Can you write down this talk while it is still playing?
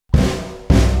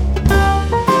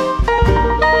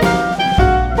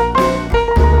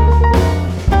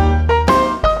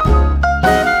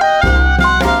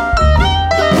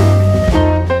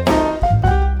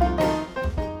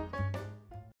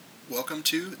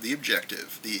The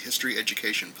Objective, the history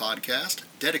education podcast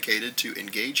dedicated to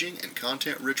engaging and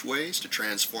content-rich ways to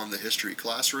transform the history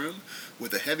classroom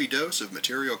with a heavy dose of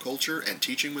material culture and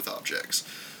teaching with objects.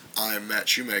 I'm Matt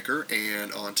Shoemaker,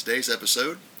 and on today's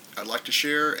episode, I'd like to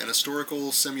share an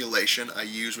historical simulation I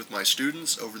use with my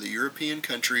students over the European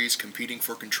countries competing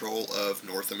for control of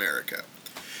North America.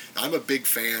 I'm a big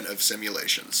fan of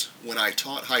simulations. When I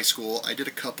taught high school, I did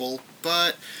a couple,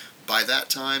 but by that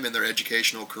time in their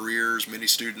educational careers, many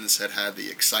students had the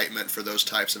excitement for those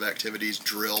types of activities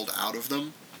drilled out of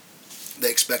them.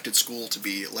 They expected school to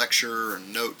be lecture,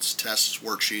 notes, tests,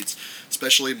 worksheets,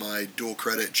 especially my dual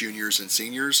credit juniors and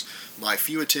seniors. My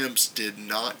few attempts did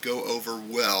not go over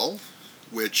well,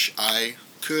 which I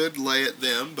could lay at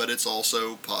them, but it's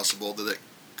also possible that it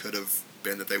could have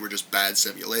been that they were just bad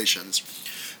simulations.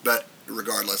 But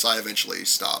regardless, I eventually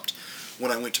stopped. When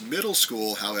I went to middle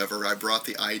school, however, I brought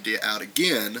the idea out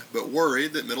again, but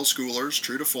worried that middle schoolers,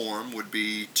 true to form, would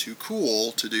be too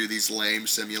cool to do these lame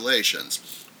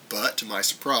simulations. But to my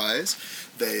surprise,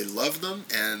 they loved them,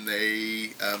 and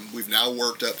we've now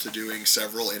worked up to doing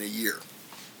several in a year.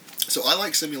 So I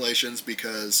like simulations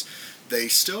because they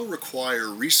still require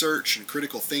research and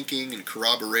critical thinking and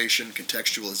corroboration,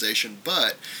 contextualization,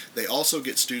 but they also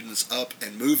get students up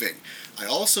and moving. I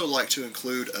also like to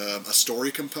include a story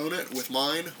component with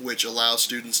mine, which allows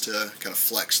students to kind of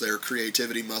flex their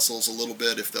creativity muscles a little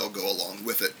bit if they'll go along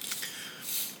with it.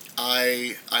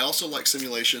 I also like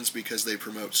simulations because they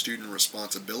promote student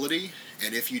responsibility,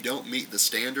 and if you don't meet the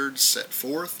standards set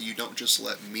forth, you don't just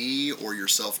let me or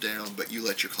yourself down, but you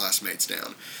let your classmates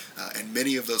down. And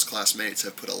many of those classmates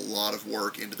have put a lot of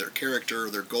work into their character,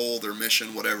 their goal, their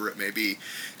mission, whatever it may be,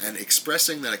 and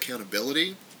expressing that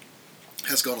accountability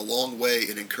has gone a long way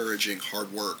in encouraging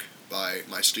hard work by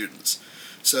my students.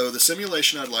 So the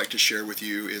simulation I'd like to share with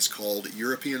you is called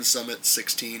European Summit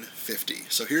 1650.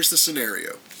 So here's the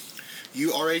scenario.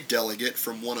 You are a delegate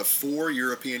from one of 4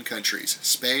 European countries,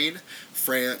 Spain,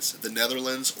 France, the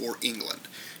Netherlands, or England.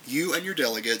 You and your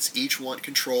delegates each want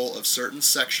control of certain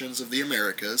sections of the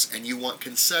Americas, and you want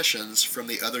concessions from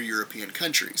the other European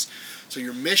countries. So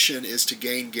your mission is to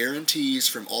gain guarantees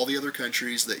from all the other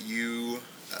countries that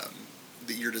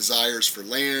that your desires for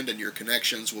land and your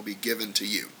connections will be given to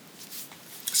you.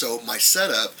 So my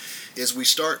setup is we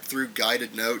start through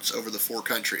guided notes over the 4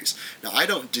 countries. Now I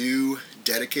don't do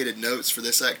dedicated notes for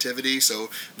this activity, so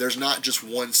there's not just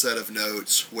one set of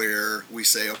notes where we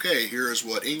say, okay, here's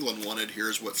what England wanted,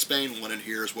 here's what Spain wanted,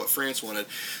 here's what France wanted.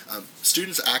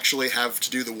 Students actually have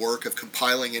to do the work of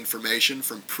compiling information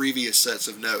from previous sets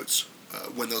of notes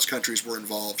when those countries were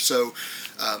involved. So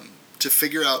to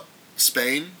figure out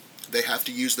Spain, they have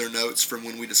to use their notes from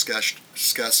when we discussed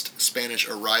Spanish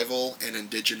arrival and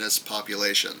indigenous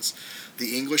populations.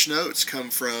 The English notes come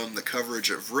from the coverage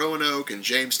of Roanoke and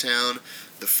Jamestown.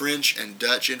 The French and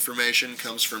Dutch information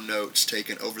comes from notes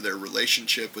taken over their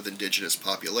relationship with indigenous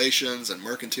populations and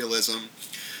mercantilism.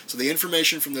 So the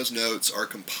information from those notes are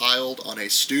compiled on a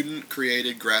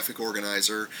student-created graphic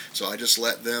organizer, so I just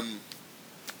let them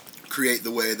create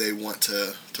the way they want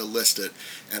to list it.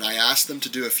 And I ask them to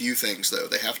do a few things, though.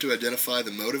 They have to identify the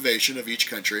motivation of each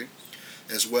country,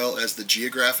 as well as the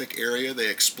geographic area they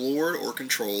explored or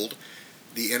controlled,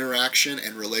 the interaction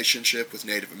and relationship with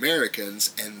Native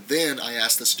Americans, and then I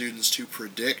ask the students to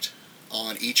predict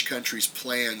on each country's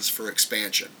plans for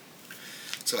expansion.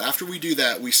 So after we do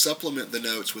that, we supplement the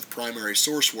notes with primary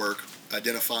source work,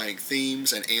 identifying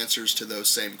themes and answers to those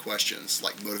same questions,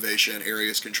 like motivation,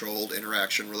 areas controlled,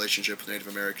 interaction, relationship with Native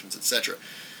Americans, etc.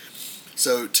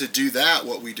 So to do that,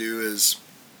 what we do is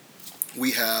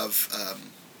we have,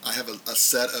 I have a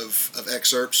set of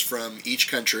excerpts from each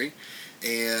country,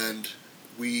 and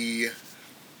we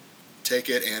take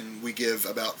it and we give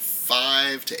about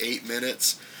 5 to 8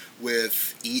 minutes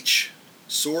with each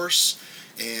source.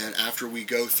 And after we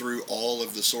go through all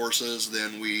of the sources,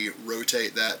 then we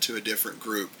rotate that to a different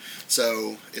group.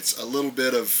 So it's a little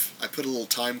bit of, I put a little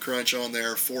time crunch on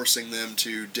there, forcing them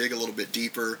to dig a little bit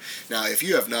deeper. Now, if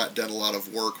you have not done a lot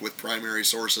of work with primary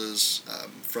sources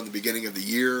from the beginning of the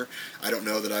year, I don't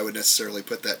know that I would necessarily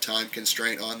put that time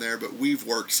constraint on there, but we've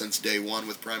worked since day one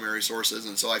with primary sources,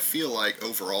 and so I feel like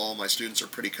overall my students are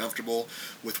pretty comfortable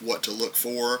with what to look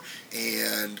for,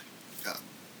 and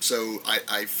so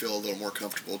I feel a little more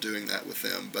comfortable doing that with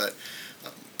them. But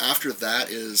after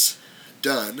that is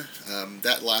done,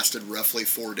 that lasted roughly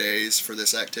 4 days for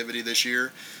this activity this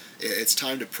year, it's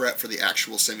time to prep for the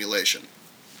actual simulation.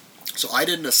 So I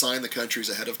didn't assign the countries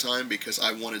ahead of time because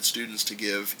I wanted students to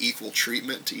give equal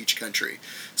treatment to each country.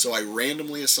 So I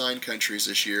randomly assigned countries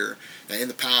this year. Now, in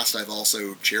the past, I've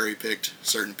also cherry-picked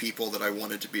certain people that I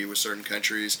wanted to be with certain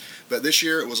countries, but this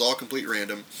year it was all complete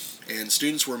random, and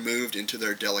students were moved into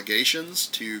their delegations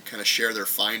to kind of share their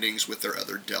findings with their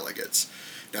other delegates.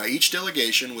 Now, each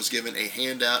delegation was given a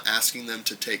handout asking them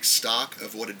to take stock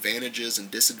of what advantages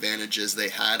and disadvantages they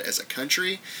had as a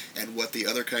country and what the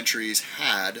other countries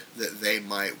had that they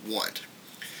might want.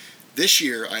 This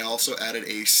year, I also added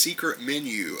a secret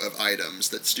menu of items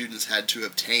that students had to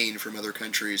obtain from other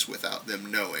countries without them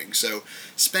knowing. So,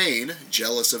 Spain,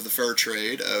 jealous of the fur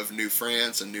trade of New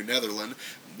France and New Netherlands,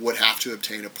 would have to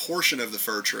obtain a portion of the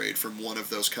fur trade from one of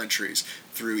those countries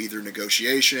through either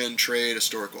negotiation, trade,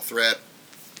 historical threat.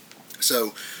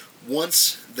 So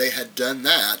once they had done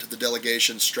that, the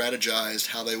delegation strategized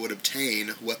how they would obtain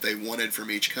what they wanted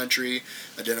from each country,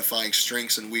 identifying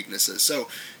strengths and weaknesses. So,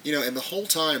 and the whole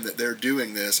time that they're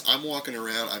doing this, I'm walking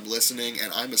around, I'm listening,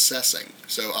 and I'm assessing.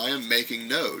 So I am making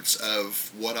notes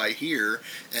of what I hear,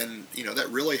 and,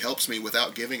 that really helps me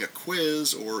without giving a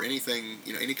quiz or anything,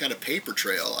 any kind of paper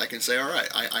trail. I can say, all right,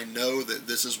 I know that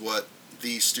this is what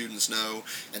these students know,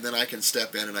 and then I can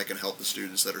step in and I can help the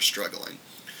students that are struggling.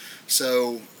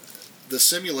 So the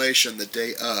simulation, the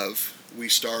day of, we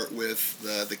start with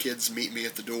the kids meet me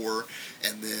at the door,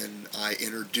 and then I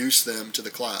introduce them to the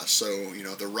class. So,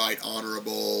 the Right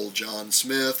Honorable John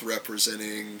Smith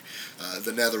representing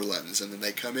the Netherlands, and then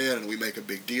they come in and we make a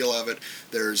big deal of it.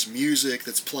 There's music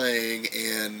that's playing,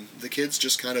 and the kids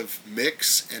just kind of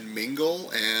mix and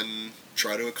mingle and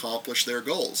try to accomplish their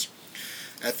goals.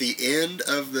 At the end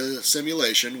of the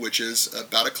simulation, which is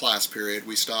about a class period,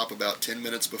 we stop about 10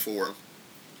 minutes before.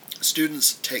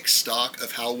 Students take stock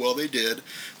of how well they did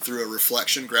through a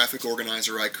reflection graphic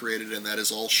organizer I created, and that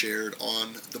is all shared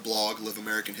on the blog,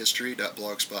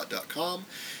 liveamericanhistory.blogspot.com.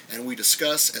 And we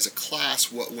discuss as a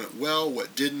class what went well,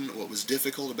 what didn't, what was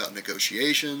difficult about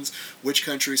negotiations, which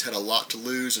countries had a lot to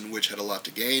lose and which had a lot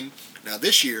to gain. Now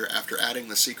this year, after adding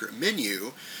the secret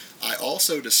menu, I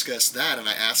also discussed that, and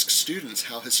I asked students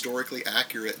how historically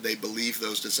accurate they believe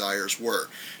those desires were.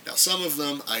 Now, some of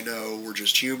them I know were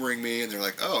just humoring me, and they're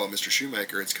like, oh, Mr.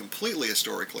 Shoemaker, it's completely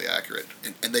historically accurate.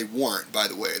 And they weren't, by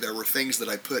the way. There were things that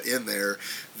I put in there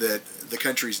that the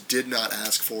countries did not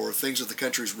ask for, things that the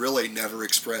countries really never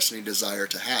expressed any desire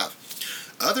to have.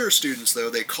 Other students,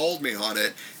 though, they called me on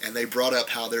it, and they brought up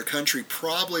how their country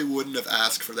probably wouldn't have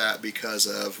asked for that because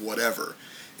of whatever.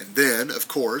 And then, of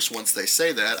course, once they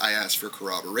say that, I ask for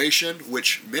corroboration,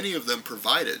 which many of them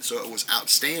provided, so it was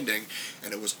outstanding,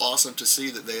 and it was awesome to see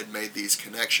that they had made these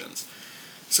connections.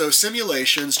 So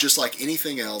simulations, just like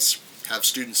anything else, have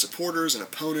student supporters and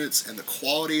opponents, and the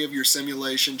quality of your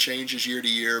simulation changes year to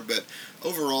year, but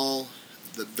overall,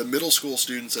 the middle school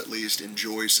students at least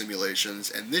enjoy simulations,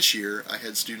 and this year I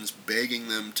had students begging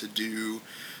them to do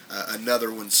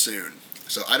another one soon.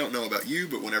 So I don't know about you,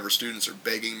 but whenever students are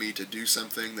begging me to do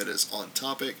something that is on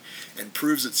topic and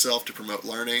proves itself to promote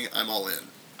learning, I'm all in.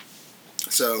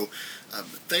 So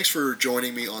thanks for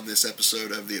joining me on this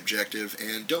episode of The Objective,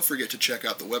 and don't forget to check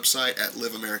out the website at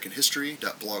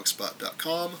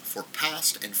liveamericanhistory.blogspot.com for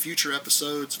past and future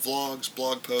episodes, vlogs,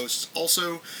 blog posts.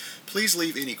 Also, please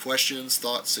leave any questions,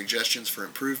 thoughts, suggestions for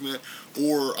improvement,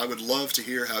 or I would love to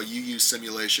hear how you use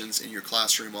simulations in your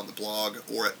classroom on the blog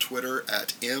or at Twitter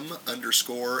at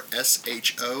M_SHOMAKER.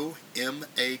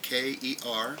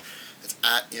 It's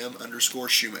at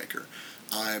M_Shoemaker.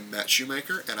 I'm Matt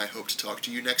Shoemaker, and I hope to talk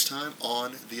to you next time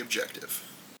on The Objective.